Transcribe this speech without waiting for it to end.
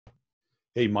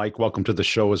Hey, Mike, welcome to the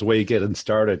show. As way getting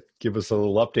started, give us a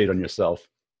little update on yourself.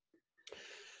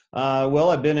 Well,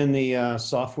 I've been in the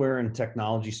software and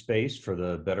technology space for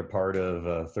the better part of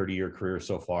a 30-year career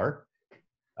so far.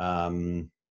 Um,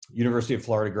 University of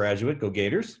Florida graduate, go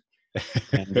Gators,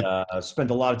 and spent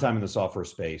a lot of time in the software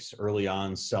space early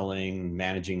on, selling,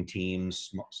 managing teams,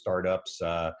 startups.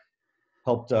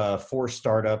 Helped four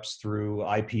startups through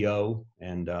IPO,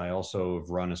 and I also have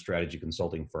run a strategy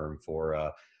consulting firm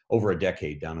for over a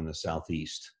decade down in the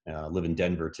Southeast. Live in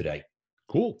Denver today.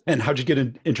 Cool. And how'd you get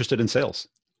interested in sales?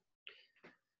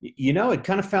 It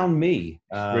kind of found me.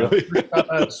 Really? First got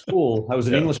out of school, I was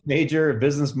an Yeah. English major, a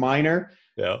business minor,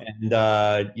 Yeah. and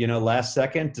last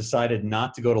second decided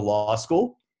not to go to law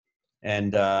school.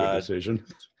 And Good decision.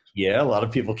 yeah, a lot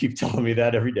of people keep telling me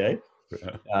that every day.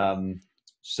 Yeah. Um,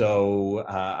 so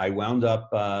I wound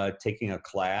up taking a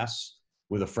class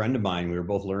with a friend of mine. We were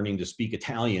both learning to speak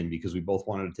Italian because we both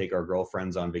wanted to take our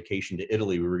girlfriends on vacation to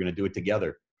Italy. We were going to do it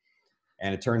together.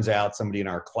 And it turns out somebody in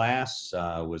our class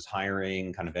was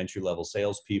hiring kind of entry-level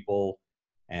salespeople,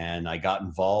 and I got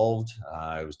involved.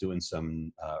 I was doing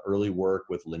some early work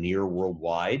with Lanier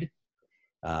Worldwide,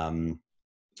 and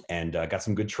got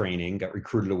some good training, got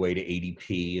recruited away to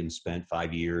ADP and spent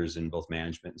 5 years in both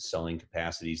management and selling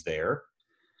capacities there.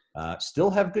 Still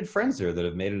have good friends there that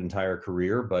have made an entire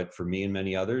career, but for me and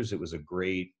many others, it was a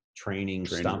great training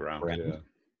stop ground.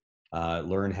 Yeah.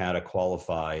 learn how to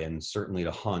qualify and certainly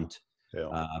to hunt.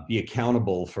 Yeah. Be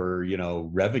accountable for,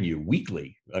 revenue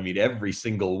weekly. I mean, every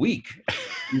single week,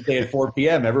 Tuesday at 4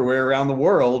 p.m. everywhere around the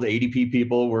world, ADP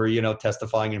people were,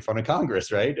 testifying in front of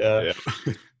Congress, right? Yeah.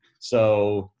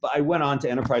 So I went on to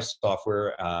enterprise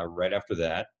software right after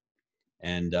that,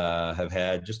 and have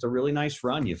had just a really nice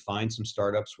run. You find some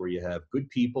startups where you have good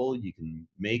people, you can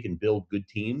make and build good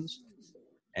teams.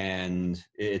 And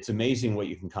it's amazing what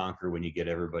you can conquer when you get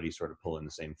everybody sort of pulling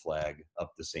the same flag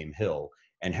up the same hill,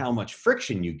 and how much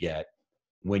friction you get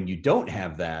when you don't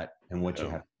have that and what you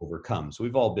Yeah. have to overcome. So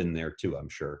we've all been there too, I'm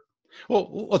sure.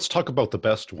 Well, let's talk about the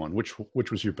best one. Which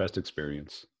was your best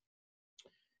experience?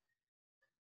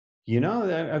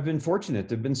 I've been fortunate.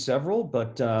 There've been several,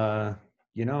 but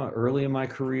early in my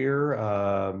career,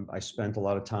 I spent a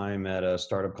lot of time at a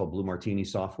startup called Blue Martini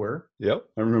Software. Yep.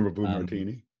 I remember Blue Um,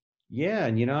 Martini. Yeah,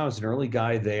 and I was an early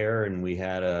guy there, and we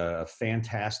had a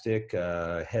fantastic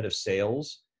head of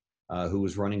sales who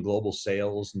was running global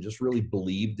sales and just really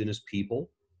believed in his people.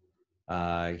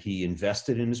 He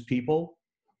invested in his people.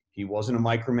 He wasn't a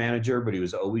micromanager, but he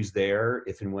was always there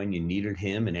if and when you needed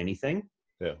him in anything.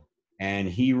 Yeah. And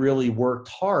he really worked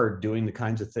hard doing the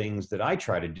kinds of things that I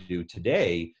try to do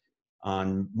today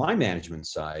on my management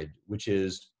side, which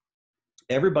is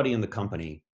everybody in the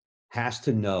company has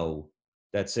to know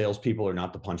that salespeople are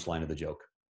not the punchline of the joke.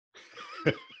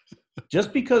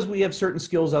 Just because we have certain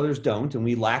skills others don't, and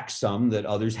we lack some that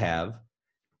others have,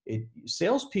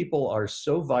 salespeople are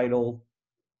so vital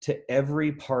to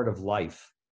every part of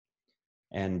life.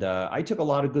 And I took a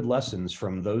lot of good lessons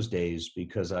from those days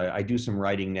because I do some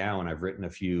writing now, and I've written a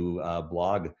few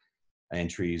blog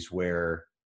entries where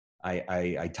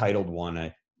I titled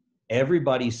one,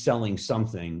 Everybody's Selling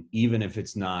Something, even if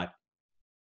it's not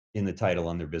in the title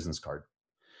on their business card.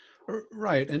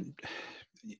 Right.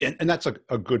 And that's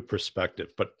a good perspective,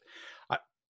 but I,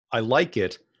 I like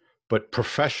it, but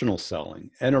professional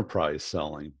selling, enterprise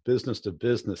selling, business to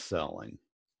business selling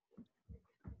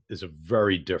is a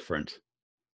very different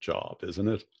job, isn't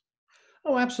it?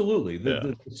 Oh, absolutely.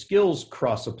 Yeah. The skills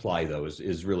cross apply, though,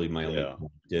 is really my only Yeah.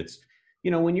 point. It's,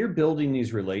 when you're building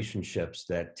these relationships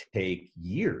that take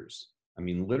years, I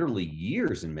mean, literally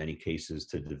years in many cases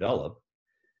to develop.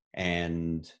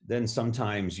 And then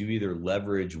sometimes you either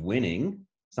leverage winning.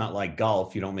 It's not like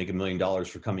golf. You don't make $1 million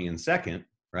for coming in second,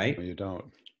 No, right? you don't.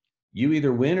 You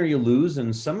either win or you lose.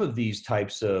 And some of these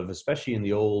types of, especially in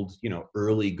the old,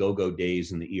 early go-go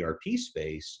days in the ERP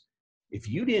space, if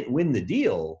you didn't win the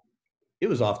deal, it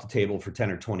was off the table for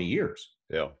 10 or 20 years,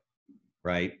 Yeah.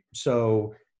 right?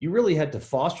 So you really had to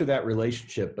foster that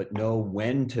relationship, but know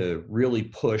when to really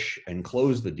push and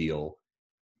close the deal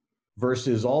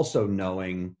versus also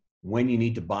knowing when you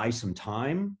need to buy some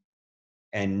time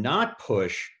and not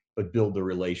push, but build the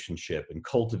relationship and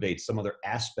cultivate some other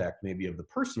aspect maybe of the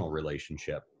personal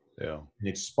relationship. Yeah. And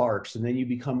it sparks, and then you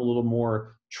become a little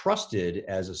more trusted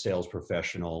as a sales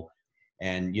professional.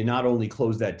 And you not only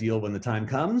close that deal when the time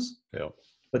comes, Yeah.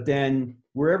 but then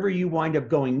wherever you wind up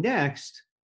going next,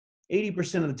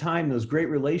 80% of the time, those great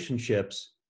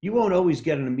relationships, you won't always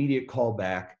get an immediate call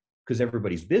back because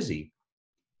everybody's busy.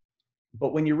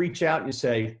 But when you reach out and you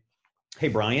say, hey,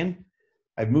 Brian,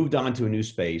 I've moved on to a new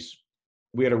space.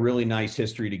 we had a really nice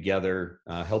history together,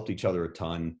 helped each other a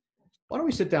ton. Why don't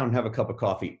we sit down and have a cup of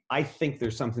coffee? I think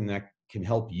there's something that can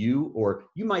help you, or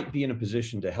you might be in a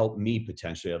position to help me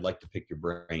potentially. I'd like to pick your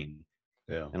brain.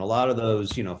 Yeah. And a lot of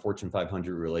those, Fortune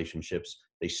 500 relationships,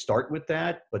 they start with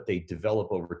that, but they develop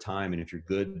over time. And if you're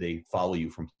good, they follow you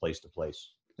from place to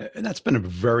place. And that's been a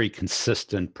very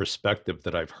consistent perspective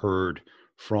that I've heard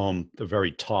from the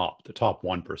top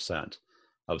 1%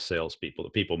 of salespeople, the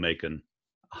people making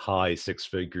high six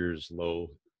figures,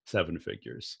 low seven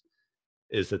figures,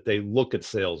 is that they look at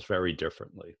sales very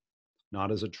differently,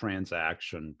 not as a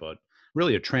transaction, but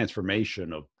really a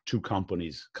transformation of two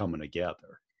companies coming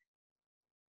together.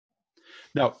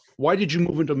 Now, why did you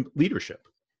move into leadership?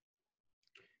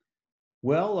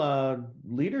 Well,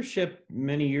 leadership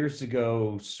many years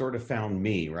ago sort of found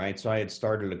me, right? So I had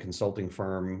started a consulting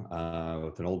firm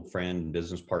with an old friend and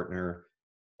business partner,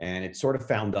 and it sort of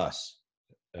found us.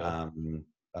 Yeah.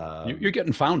 Um, You're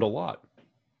getting found a lot.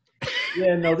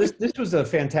 yeah, no, this was a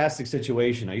fantastic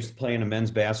situation. I used to play in a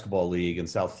men's basketball league in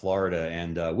South Florida,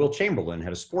 and Will Chamberlain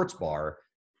had a sports bar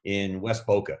in West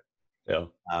Boca. Yeah.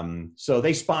 So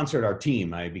they sponsored our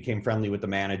team. I became friendly with the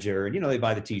manager, and they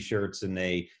buy the T-shirts and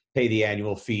they pay the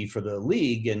annual fee for the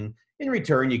league. And in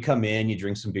return, you come in, you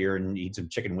drink some beer and eat some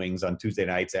chicken wings on Tuesday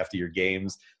nights after your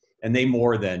games. And they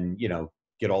more than,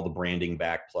 get all the branding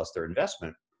back plus their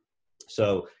investment.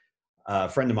 So a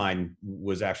friend of mine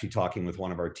was actually talking with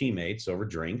one of our teammates over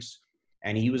drinks,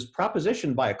 and he was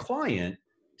propositioned by a client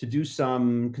to do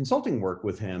some consulting work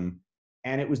with him.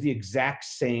 And it was the exact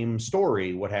same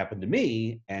story, what happened to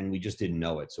me, and we just didn't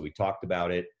know it. So we talked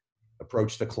about it,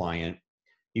 approached the client.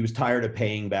 He was tired of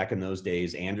paying, back in those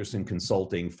days, Anderson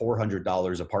Consulting,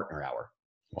 $400 a partner hour.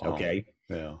 Wow. Okay.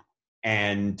 Yeah.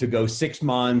 And to go 6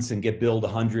 months and get billed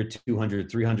 100, 200,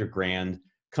 300 grand,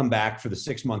 come back for the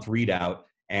 6-month readout,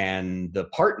 and the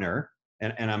partner,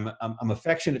 and I'm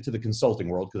affectionate to the consulting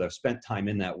world because I've spent time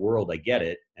in that world. I get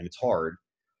it, and it's hard.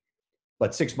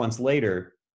 But 6 months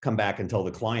later, come back and tell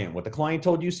the client what the client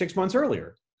told you 6 months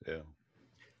earlier. Yeah.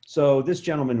 So this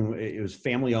gentleman, it was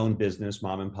family-owned business,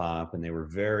 mom and pop, and they were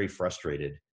very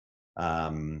frustrated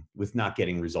with not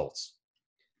getting results.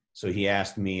 So he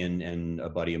asked me and a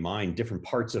buddy of mine, different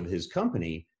parts of his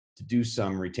company, to do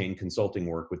some retained consulting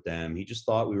work with them. He just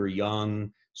thought we were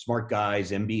young, smart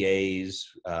guys,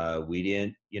 MBAs. We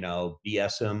didn't,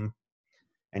 BS him.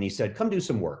 And he said, come do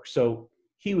some work. So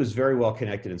he was very well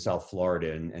connected in South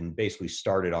Florida and basically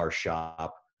started our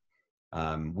shop.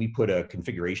 We put a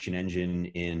configuration engine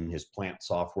in his plant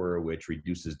software, which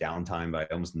reduces downtime by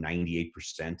almost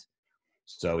 98%.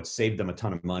 So it saved them a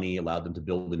ton of money, allowed them to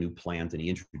build a new plant, and he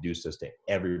introduced us to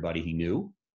everybody he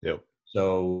knew. Yep.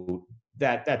 So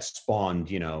that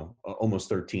spawned, almost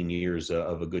 13 years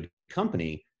of a good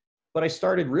company. But I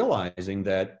started realizing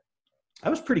that I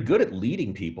was pretty good at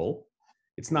leading people.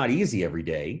 It's not easy every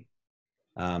day.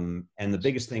 And the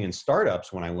biggest thing in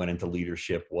startups when I went into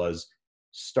leadership was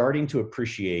starting to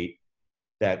appreciate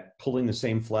that pulling the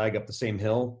same flag up the same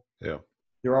hill. Yeah.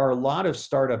 There are a lot of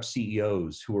startup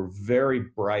CEOs who are very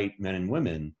bright men and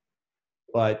women,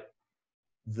 but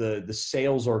the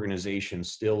sales organization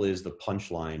still is the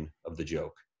punchline of the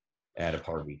joke at a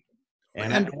party.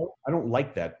 And I don't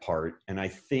like that part. And I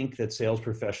think that sales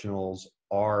professionals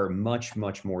are much,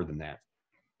 much more than that.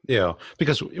 Yeah,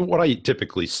 because what I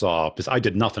typically saw, because I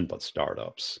did nothing but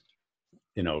startups,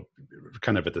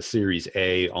 kind of at the Series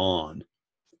A on.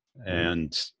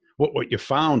 And what you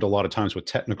found a lot of times with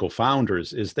technical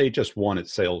founders is they just wanted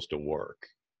sales to work,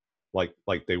 like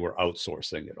they were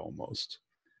outsourcing it almost.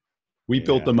 We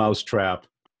built the mousetrap.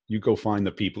 You go find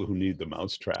the people who need the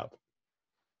mousetrap.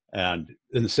 And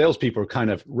the salespeople are kind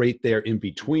of right there in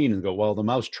between and go, well, the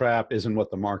mousetrap isn't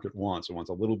what the market wants. It wants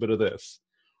a little bit of this.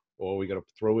 Or we got to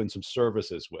throw in some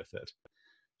services with it.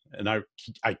 And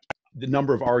the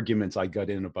number of arguments I got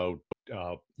in about,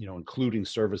 including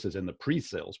services in the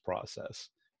pre-sales process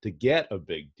to get a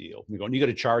big deal. You're going, you got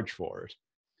to charge for it.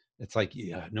 It's like,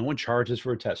 yeah, no one charges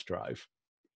for a test drive,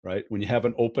 right? When you have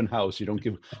an open house, you don't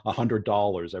give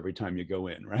 $100 every time you go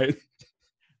in, right?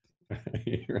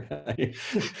 Right.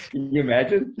 Can you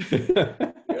imagine?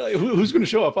 Like, who's going to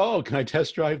show up? Oh, can I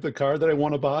test drive the car that I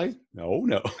want to buy? No.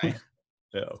 Right.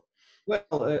 No.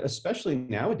 Well, especially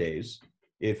nowadays,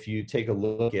 if you take a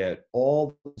look at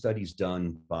all the studies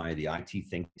done by the IT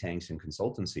think tanks and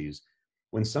consultancies,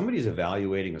 when somebody's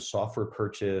evaluating a software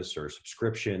purchase or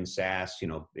subscription, SaaS,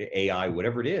 AI,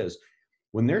 whatever it is,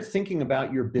 when they're thinking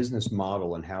about your business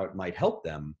model and how it might help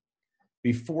them,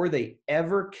 before they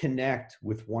ever connect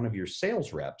with one of your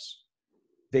sales reps,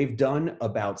 they've done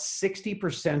about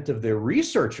 60% of their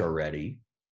research already,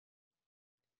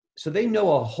 So they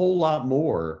know a whole lot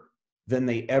more than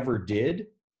they ever did.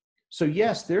 So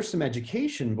yes, there's some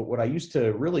education, but what I used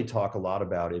to really talk a lot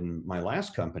about in my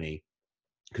last company,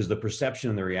 because the perception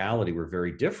and the reality were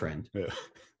very different. Yeah.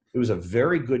 It was a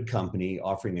very good company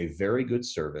offering a very good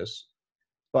service.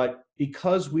 But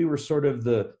because we were sort of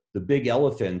the big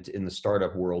elephant in the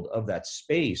startup world of that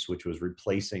space, which was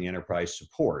replacing enterprise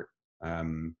support,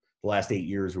 the last 8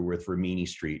 years were with Rimini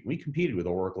Street. We competed with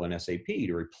Oracle and SAP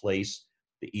to replace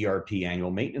the ERP annual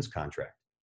maintenance contract.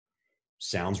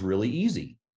 Sounds really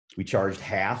easy. We charged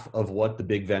half of what the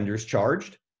big vendors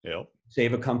charged. Yep.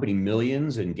 Save a company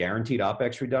millions in guaranteed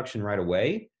OpEx reduction right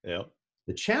away. Yep.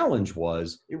 The challenge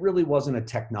was it really wasn't a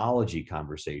technology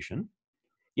conversation.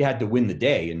 You had to win the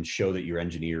day and show that your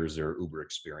engineers are uber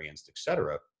experienced, et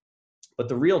cetera. But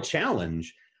the real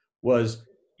challenge was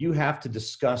you have to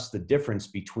discuss the difference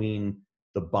between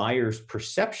the buyer's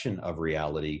perception of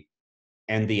reality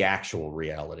and the actual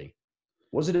reality.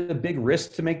 Was it a big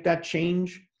risk to make that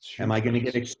change? Am I going to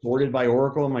get extorted by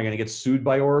Oracle? Am I going to get sued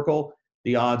by Oracle?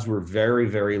 The odds were very,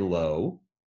 very low,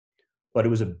 but it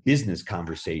was a business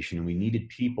conversation, and we needed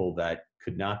people that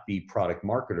could not be product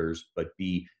marketers, but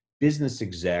be business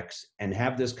execs and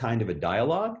have this kind of a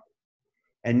dialogue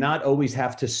and not always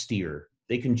have to steer.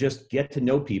 They can just get to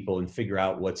know people and figure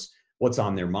out what's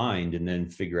on their mind and then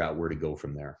figure out where to go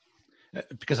from there.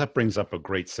 Because that brings up a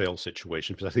great sales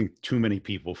situation, because I think too many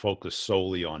people focus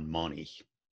solely on money.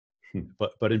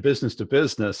 But in business to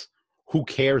business, who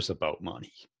cares about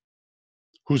money?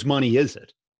 Whose money is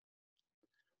it?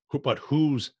 But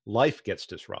whose life gets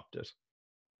disrupted?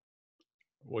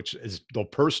 Which is the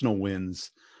personal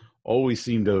wins always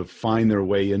seem to find their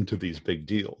way into these big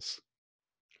deals.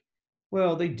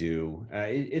 Well, they do.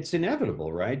 It's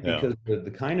inevitable, right? Yeah. Because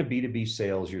the kind of B2B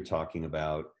sales you're talking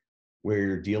about, where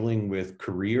you're dealing with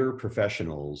career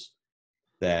professionals,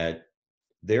 that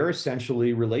they're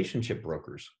essentially relationship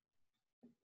brokers,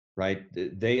 right?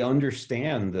 They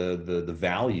understand the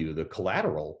value, the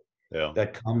collateral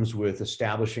that comes with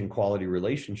establishing quality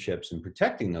relationships and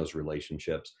protecting those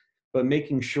relationships, but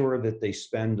making sure that they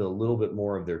spend a little bit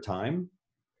more of their time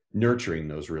nurturing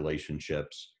those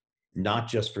relationships, not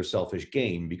just for selfish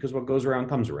gain, because what goes around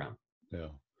comes around. Yeah.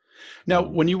 Now,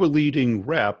 when you were leading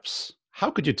reps, how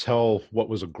could you tell what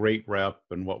was a great rep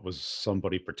and what was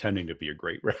somebody pretending to be a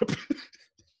great rep?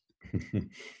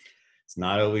 It's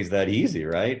not always that easy,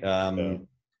 right?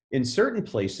 In certain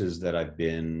places that I've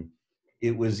been,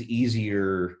 it was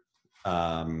easier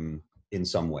in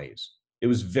some ways. It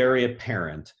was very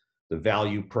apparent, the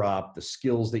value prop, the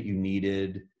skills that you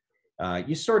needed.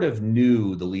 You sort of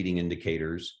knew the leading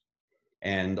indicators.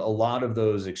 And a lot of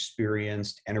those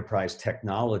experienced enterprise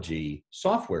technology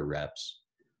software reps,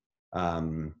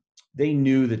 they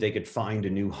knew that they could find a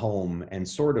new home and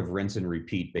sort of rinse and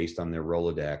repeat based on their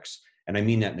Rolodex. And I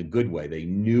mean that in a good way. They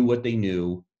knew what they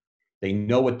knew, they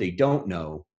know what they don't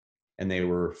know, and they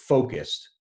were focused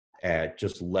at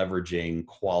just leveraging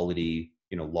quality,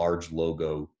 large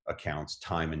logo accounts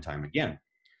time and time again.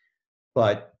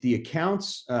 But the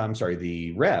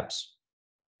the reps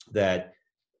that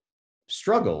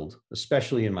struggled,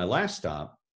 especially in my last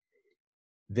stop,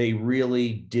 they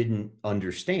really didn't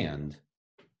understand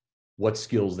what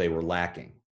skills they were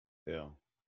lacking. Yeah.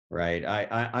 Right.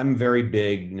 I'm very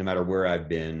big, no matter where I've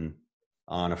been,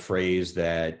 on a phrase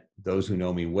that those who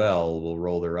know me well will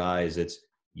roll their eyes. It's,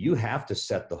 you have to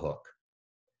set the hook.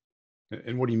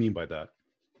 And what do you mean by that?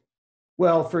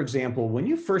 Well, for example, when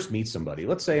you first meet somebody,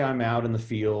 let's say I'm out in the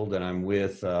field and I'm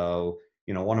with,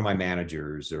 one of my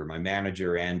managers or my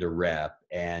manager and a rep,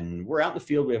 and we're out in the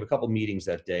field. We have a couple meetings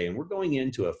that day, and we're going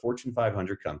into a Fortune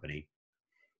 500 company.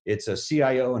 It's a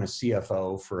CIO and a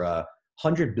CFO for a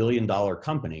 $100 billion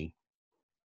company.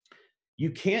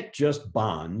 You can't just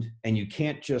bond and you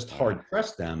can't just hard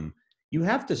press them. You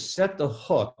have to set the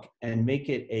hook and make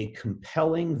it a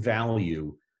compelling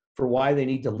value for why they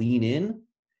need to lean in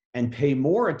and pay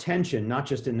more attention, not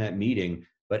just in that meeting,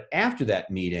 but after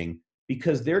that meeting,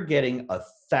 because they're getting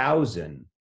 1,000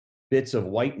 bits of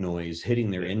white noise hitting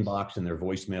their inbox and their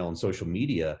voicemail and social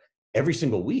media every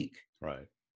single week. Right.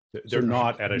 They're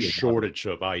not at a shortage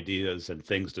of ideas and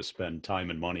things to spend time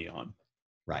and money on.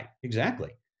 Right.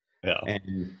 Exactly. Yeah.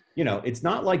 And, it's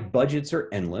not like budgets are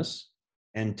endless,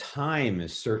 and time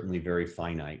is certainly very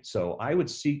finite. So I would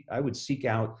seek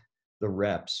out the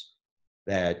reps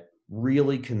that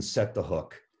really can set the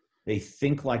hook. They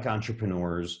think like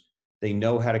entrepreneurs. They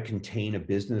know how to contain a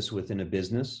business within a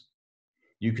business.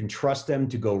 You can trust them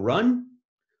to go run,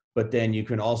 but then you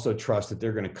can also trust that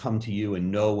they're going to come to you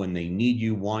and know when they need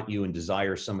you, want you, and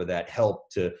desire some of that help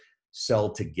to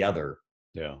sell together.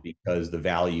 Yeah. because the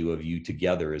value of you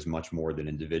together is much more than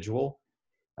individual.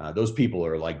 Those people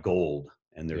are like gold,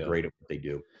 and they're Yeah. great at what they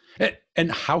do.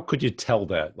 And how could you tell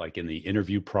that, like in the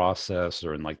interview process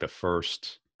or in like the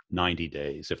first 90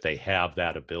 days, if they have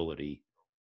that ability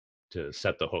to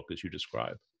set the hook as you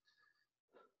described?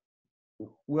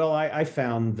 Well, I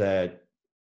found that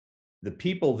the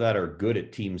people that are good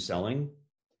at team selling,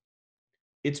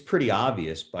 it's pretty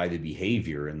obvious by the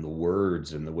behavior and the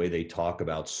words and the way they talk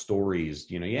about stories.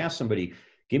 You know, you ask somebody,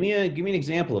 give me an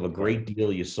example of a great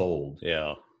deal you sold.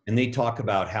 Yeah. And they talk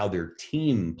about how their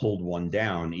team pulled one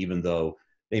down, even though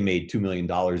they made $2 million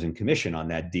in commission on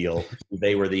that deal.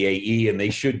 They were the AE and they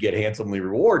should get handsomely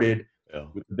rewarded Yeah.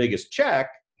 with the biggest check.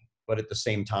 But at the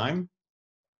same time,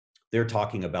 they're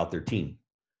talking about their team.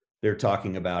 They're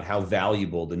talking about how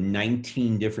valuable the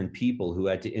 19 different people who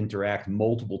had to interact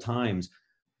multiple times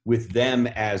with them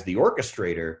as the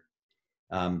orchestrator.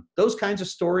 Those kinds of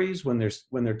stories, when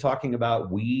they're talking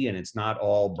about we and it's not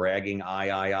all bragging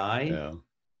I, Yeah.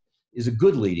 is a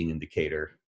good leading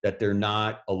indicator that they're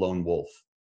not a lone wolf.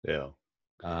 Yeah.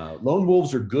 Lone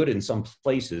wolves are good in some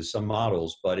places, some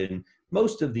models, but in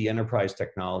most of the enterprise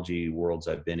technology worlds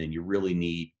I've been in, you really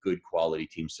need good quality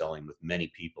team selling with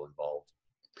many people involved.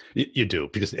 You do,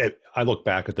 because I look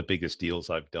back at the biggest deals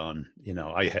I've done. You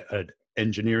know, I had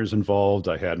engineers involved.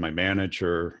 I had my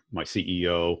manager, my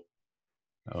CEO.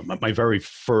 My very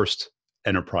first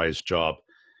enterprise job,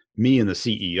 me and the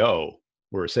CEO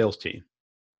were a sales team.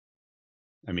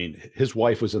 I mean, his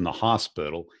wife was in the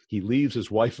hospital. He leaves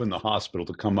his wife in the hospital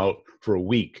to come out for a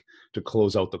week to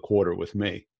close out the quarter with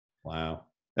me. Wow.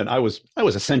 And I was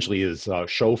essentially his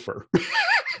chauffeur.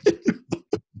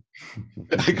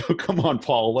 I go, come on,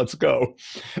 Paul, let's go.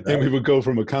 Right. And we would go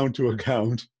from account to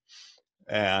account,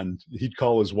 and he'd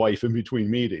call his wife in between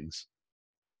meetings.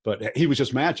 But he was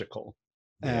just magical.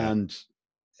 Yeah. And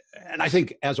I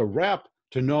think as a rep,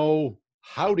 to know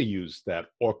how to use that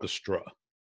orchestra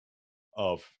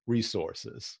of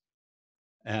resources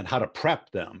and how to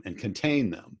prep them and contain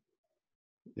them.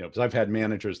 You know, because I've had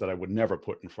managers that I would never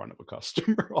put in front of a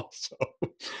customer also.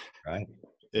 Right.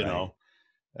 You Right. know,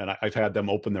 and I've had them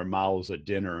open their mouths at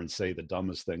dinner and say the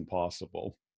dumbest thing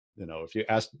possible. You know, if you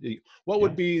ask, what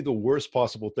would be the worst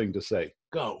possible thing to say?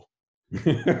 Go.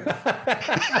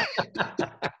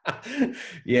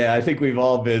 Yeah, I think we've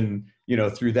all been,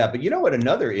 through that. But you know what?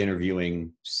 Another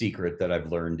interviewing secret that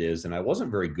I've learned is, and I wasn't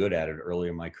very good at it early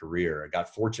in my career. I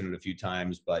got fortunate a few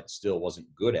times, but still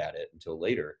wasn't good at it until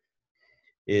later,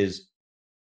 is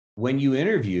when you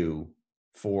interview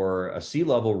for a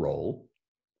C-level role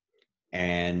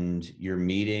and you're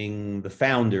meeting the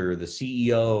founder, the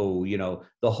CEO,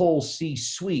 the whole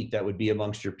C-suite that would be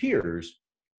amongst your peers.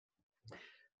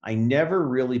 I never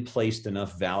really placed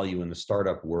enough value in the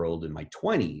startup world in my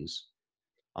 20s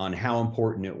on how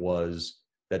important it was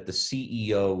that the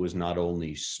CEO was not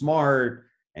only smart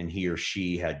and he or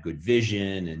she had good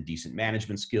vision and decent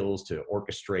management skills to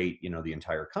orchestrate, the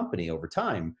entire company over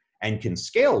time and can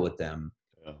scale with them.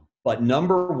 Yeah. But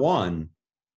number one,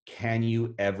 can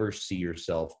you ever see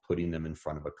yourself putting them in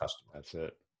front of a customer? That's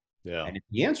it. Yeah. And if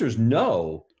the answer is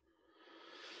no,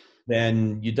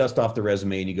 then you dust off the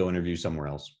resume and you go interview somewhere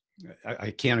else. I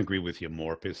can't agree with you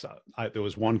more, because there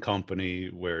was one company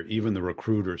where even the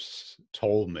recruiters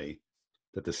told me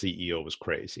that the CEO was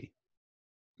crazy,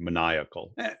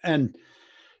 maniacal. And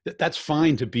that's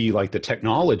fine to be like the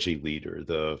technology leader,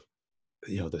 the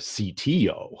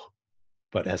CTO.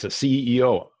 But as a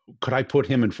CEO, could I put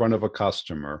him in front of a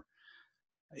customer?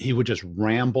 He would just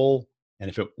ramble. And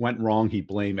if it went wrong, he'd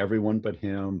blame everyone but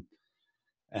him.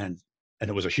 And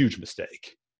it was a huge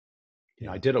mistake.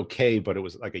 I did okay, but it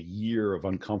was like a year of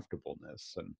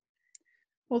uncomfortableness. And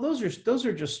well, those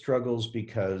are just struggles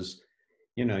because,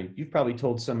 you've probably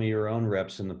told some of your own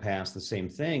reps in the past the same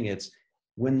thing. It's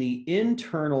when the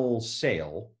internal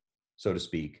sale, so to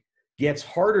speak, gets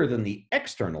harder than the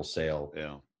external sale.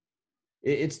 yeah,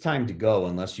 It's time to go,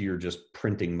 unless you're just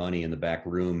printing money in the back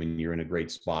room and you're in a great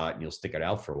spot and you'll stick it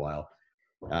out for a while.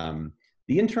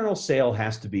 The internal sale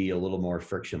has to be a little more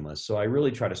frictionless. So I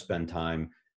really try to spend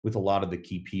time with a lot of the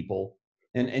key people,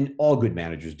 and all good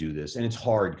managers do this. And it's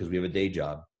hard because we have a day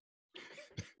job,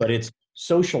 but it's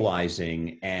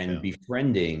socializing and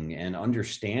befriending and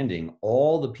understanding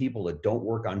all the people that don't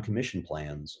work on commission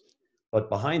plans, but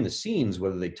behind the scenes,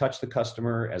 whether they touch the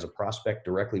customer as a prospect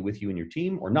directly with you and your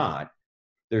team or not,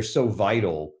 they're so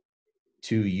vital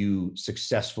to you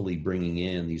successfully bringing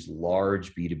in these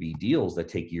large B2B deals that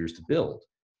take years to build.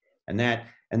 And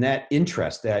that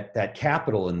interest, that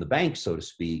capital in the bank, so to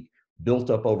speak, built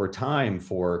up over time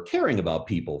for caring about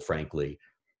people, frankly.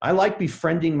 I like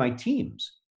befriending my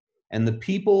teams. And the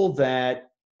people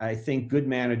that I think good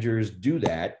managers do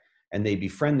that and they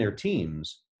befriend their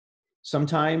teams,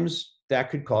 sometimes that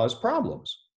could cause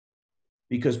problems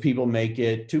because people make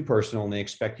it too personal and they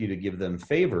expect you to give them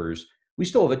favors. We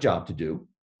still have a job to do.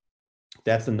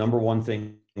 That's the number one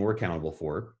thing we're accountable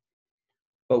for.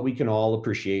 But we can all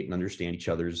appreciate and understand each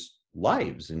other's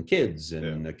lives and kids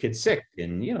and a kid's sick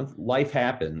and, you know, life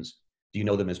happens. Do you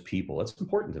know them as people? That's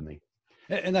important to me.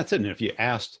 And that's it. And if you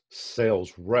asked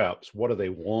sales reps, what do they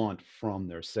want from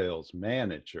their sales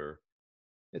manager?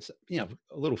 It's, you know,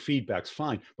 a little feedback's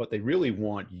fine, but they really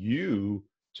want you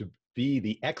to be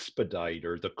the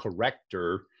expediter, the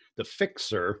corrector, the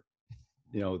fixer,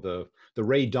 you know, the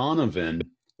Ray Donovan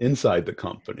inside the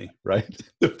company, right?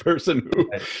 The person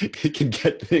who can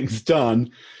get things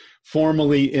done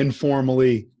formally,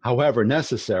 informally, however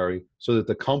necessary, so that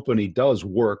the company does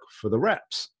work for the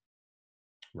reps.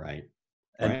 Right.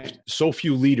 And so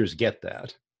few leaders get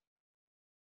that.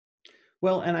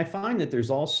 Well, and I find that there's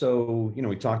also, you know,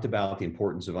 we talked about the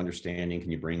importance of understanding,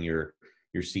 can you bring your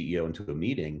CEO into a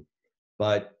meeting?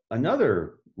 But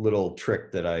another little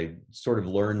trick that I sort of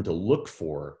learned to look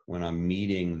for when I'm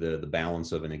meeting the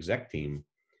balance of an exec team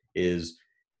is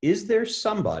there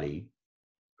somebody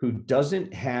who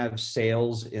doesn't have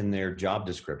sales in their job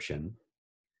description,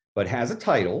 but has a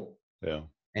title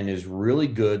and is really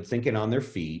good thinking on their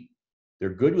feet? They're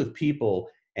good with people.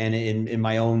 And in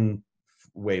my own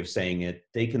way of saying it,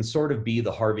 they can sort of be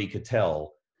the Harvey Keitel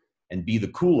and be the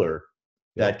cooler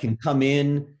that can come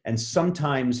in and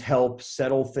sometimes help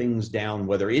settle things down,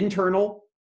 whether internal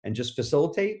and just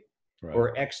facilitate,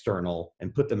 or external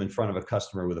and put them in front of a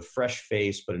customer with a fresh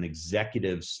face, but an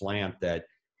executive slant that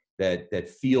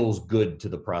feels good to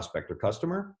the prospect or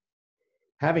customer.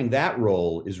 Having that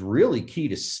role is really key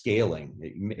to scaling.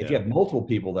 If you have multiple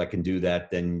people that can do that,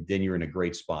 then you're in a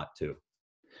great spot too.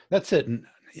 That's it. And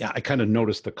yeah, I kind of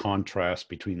noticed the contrast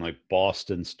between like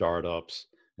Boston startups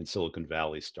and Silicon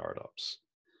Valley startups.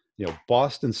 You know,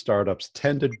 Boston startups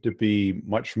tended to be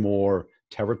much more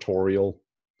territorial.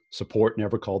 Support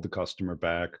never called the customer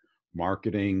back.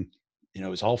 Marketing, you know,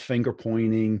 it was all finger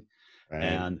pointing.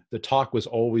 And the talk was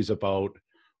always about,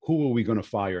 who are we going to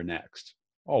fire next?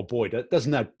 Oh boy,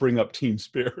 doesn't that bring up team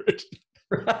spirit?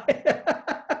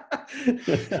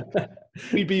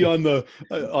 We'd be on the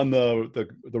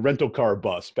rental car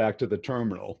bus back to the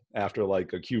terminal after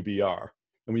like a QBR,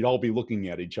 and we'd all be looking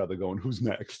at each other going, who's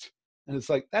next? And it's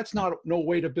like, that's no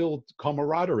way to build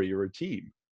camaraderie or a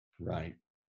team. Right.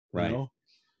 You know?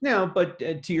 Now, but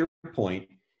to your point,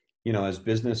 you know, as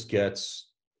business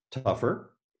gets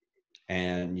tougher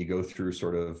and you go through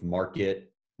sort of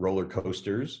market roller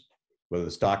coasters, whether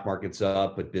the stock market's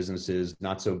up, but business is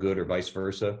not so good or vice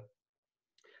versa,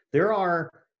 there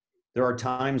are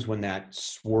times when that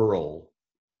swirl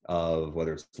of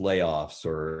whether it's layoffs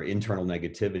or internal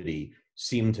negativity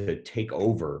seem to take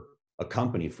over a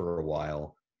company for a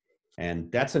while.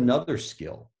 And that's another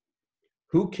skill.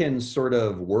 Who can sort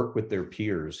of work with their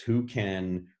peers? Who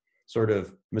can sort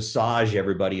of massage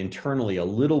everybody internally a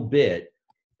little bit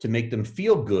to make them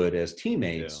feel good as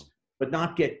teammates, but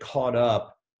not get caught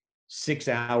up 6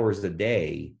 hours a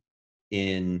day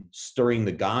in stirring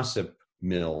the gossip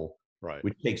mill,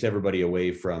 which takes everybody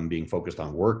away from being focused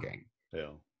on working.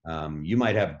 You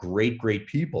might have great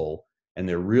people and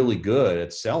they're really good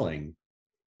at selling,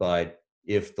 but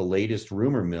if the latest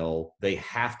rumor mill, they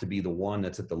have to be the one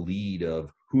that's at the lead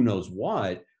of who knows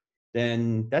what,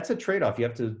 then that's a trade-off. You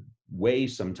have to weigh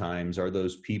sometimes, are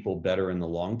those people better in the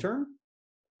long term?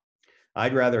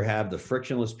 I'd rather have the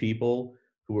frictionless people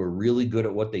who are really good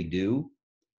at what they do.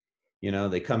 You know,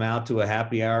 they come out to a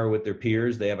happy hour with their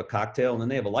peers, they have a cocktail, and then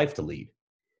they have a life to lead,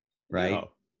 right?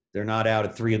 They're not out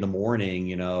at 3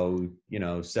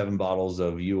 a.m, 7 bottles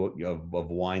of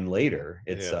wine later.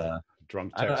 It's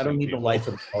drunk. I don't need people. The life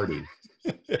of the party.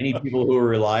 I need people who are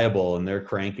reliable and they're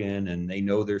cranking and they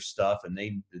know their stuff and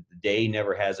the day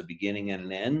never has a beginning and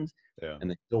an end.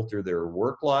 And they filter their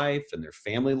work life and their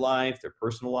family life, their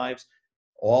personal lives,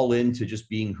 all into just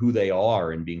being who they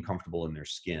are and being comfortable in their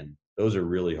skin. Those are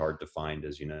really hard to find,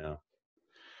 as you know.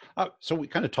 So we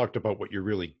kind of talked about what you're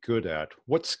really good at.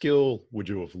 What skill would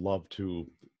you have loved to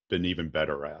been even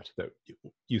better at that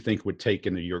you think would take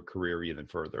into your career even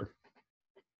further?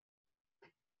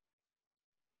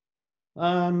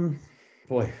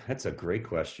 Boy, that's a great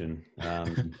question.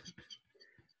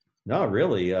 No,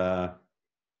 really.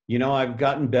 I've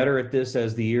gotten better at this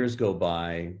as the years go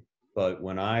by, but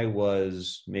when I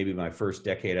was maybe my first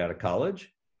decade out of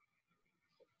college,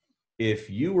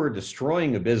 if you were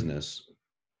destroying a business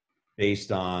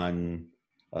based on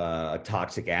a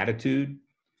toxic attitude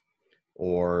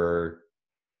or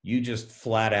you just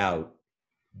flat out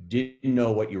didn't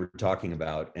know what you were talking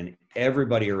about, and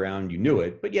everybody around you knew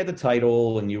it, but you had the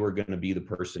title and you were going to be the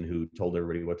person who told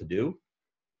everybody what to do,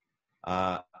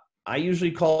 I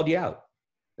usually called you out.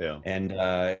 Yeah. And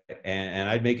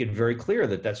I'd make it very clear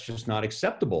that that's just not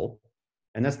acceptable.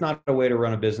 And that's not a way to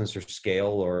run a business or scale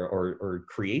or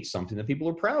create something that people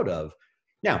are proud of.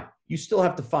 Now, you still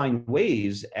have to find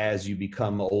ways as you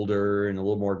become older and a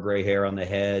little more gray hair on the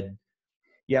head.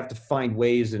 You have to find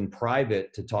ways in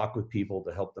private to talk with people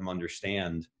to help them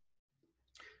understand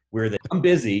where I'm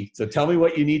busy. So tell me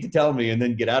what you need to tell me and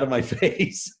then get out of my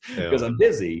face because I'm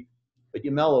busy. But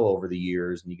you mellow over the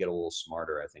years and you get a little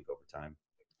smarter, I think, over time.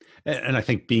 And I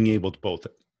think being able to both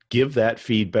give that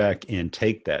feedback and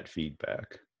take that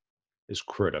feedback is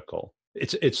critical.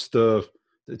 It's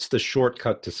the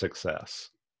shortcut to success,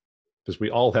 because we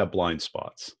all have blind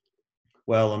spots.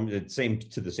 Well, I'm the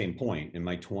same point. In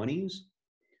my 20s,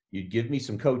 you'd give me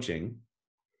some coaching,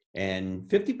 and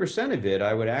 50% of it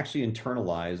I would actually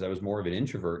internalize. I was more of an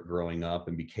introvert growing up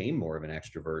and became more of an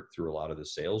extrovert through a lot of the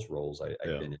sales roles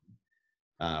I've been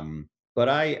in. But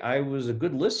I was a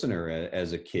good listener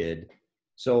as a kid.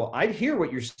 So I'd hear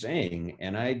what you're saying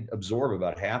and I'd absorb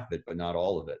about half of it, but not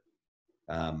all of it.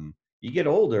 You get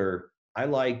older, I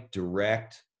like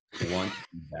direct, blunt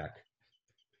feedback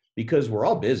because we're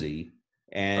all busy.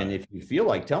 And if you feel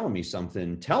like telling me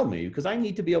something, tell me, because I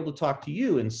need to be able to talk to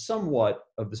you in somewhat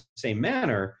of the same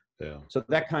manner. Yeah. So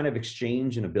that kind of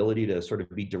exchange and ability to sort of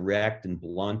be direct and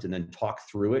blunt and then talk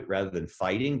through it rather than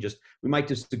fighting. Just, we might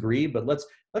disagree, but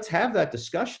let's have that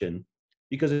discussion,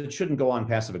 because it shouldn't go on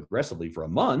passive aggressively for a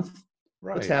month.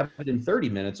 Right. Let's have it in 30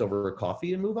 minutes over a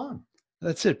coffee and move on.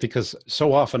 That's it. Because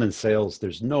so often in sales,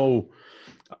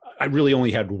 I really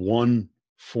only had one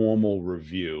formal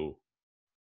review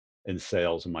in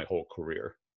sales in my whole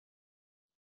career.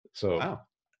 So wow.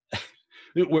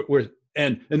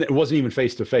 And it wasn't even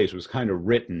face to face. It was kind of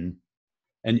written,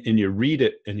 and you read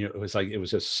it, and it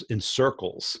was just in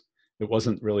circles. It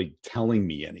wasn't really telling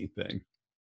me anything,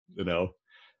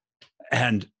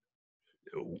 And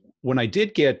when I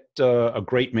did get a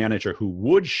great manager who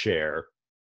would share,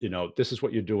 this is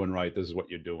what you're doing right, this is what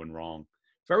you're doing wrong.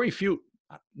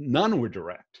 None were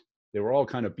direct. They were all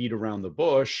kind of beat around the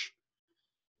bush,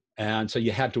 and so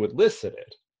you had to elicit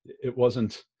it. It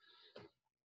wasn't,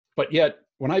 but yet,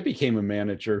 when I became a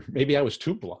manager, maybe I was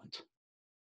too blunt.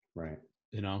 Right.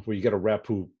 Where you get a rep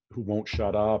who won't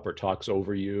shut up or talks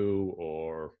over you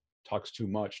or talks too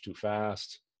much, too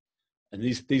fast. And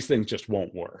these things just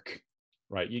won't work,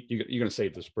 right? You're going to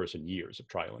save this person years of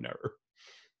trial and error.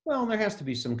 Well, there has to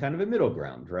be some kind of a middle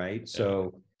ground, right?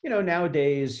 So,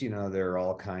 nowadays, there are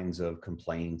all kinds of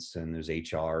complaints and there's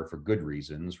HR for good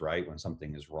reasons, right? When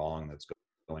something is wrong that's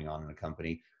going on in a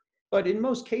company. But in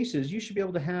most cases, you should be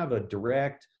able to have a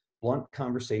direct, blunt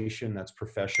conversation that's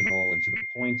professional and to the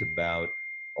point about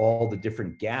all the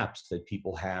different gaps that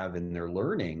people have in their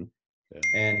learning. Yeah.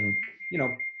 And,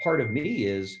 part of me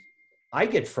is I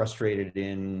get frustrated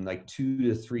in like 2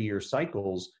 to 3 year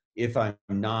cycles if I'm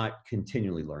not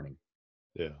continually learning.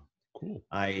 Yeah, cool.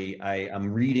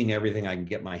 I'm reading everything I can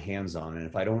get my hands on. And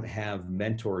if I don't have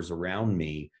mentors around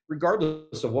me,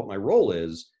 regardless of what my role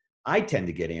is, I tend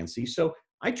to get antsy. So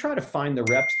I try to find the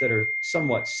reps that are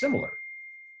somewhat similar.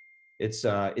 It's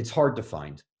hard to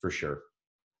find, for sure.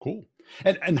 Cool.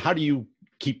 And how do you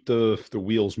keep the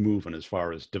wheels moving as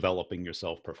far as developing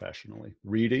yourself professionally?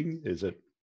 Reading, is it?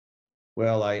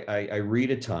 Well, I read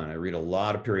a ton. I read a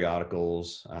lot of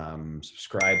periodicals,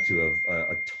 subscribe to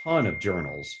a ton of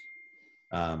journals.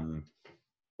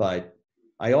 But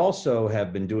I also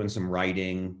have been doing some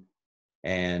writing,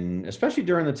 and especially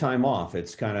during the time off,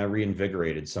 it's kind of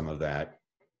reinvigorated some of that.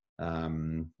 Are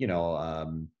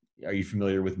you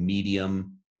familiar with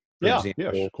Medium? Yeah,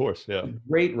 of course. Yeah.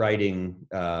 Great writing,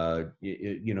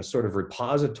 sort of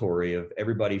repository of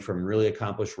everybody from really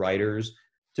accomplished writers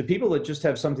to people that just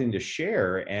have something to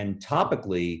share. And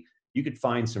topically, you could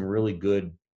find some really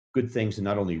good things to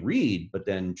not only read, but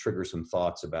then trigger some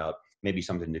thoughts about maybe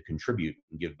something to contribute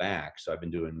and give back. So I've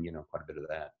been doing, quite a bit of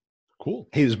that. Cool.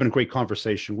 Hey, this has been a great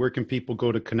conversation. Where can people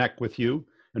go to connect with you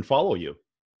and follow you?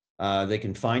 They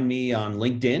can find me on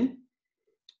LinkedIn.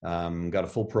 Got a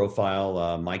full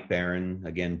profile, Mike Barron,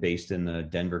 again, based in the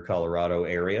Denver, Colorado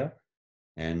area,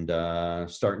 and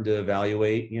starting to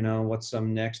evaluate, what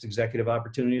some next executive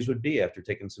opportunities would be after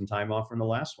taking some time off from the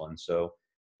last one. So,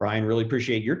 Brian, really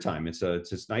appreciate your time.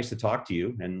 It's nice to talk to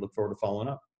you and look forward to following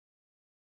up.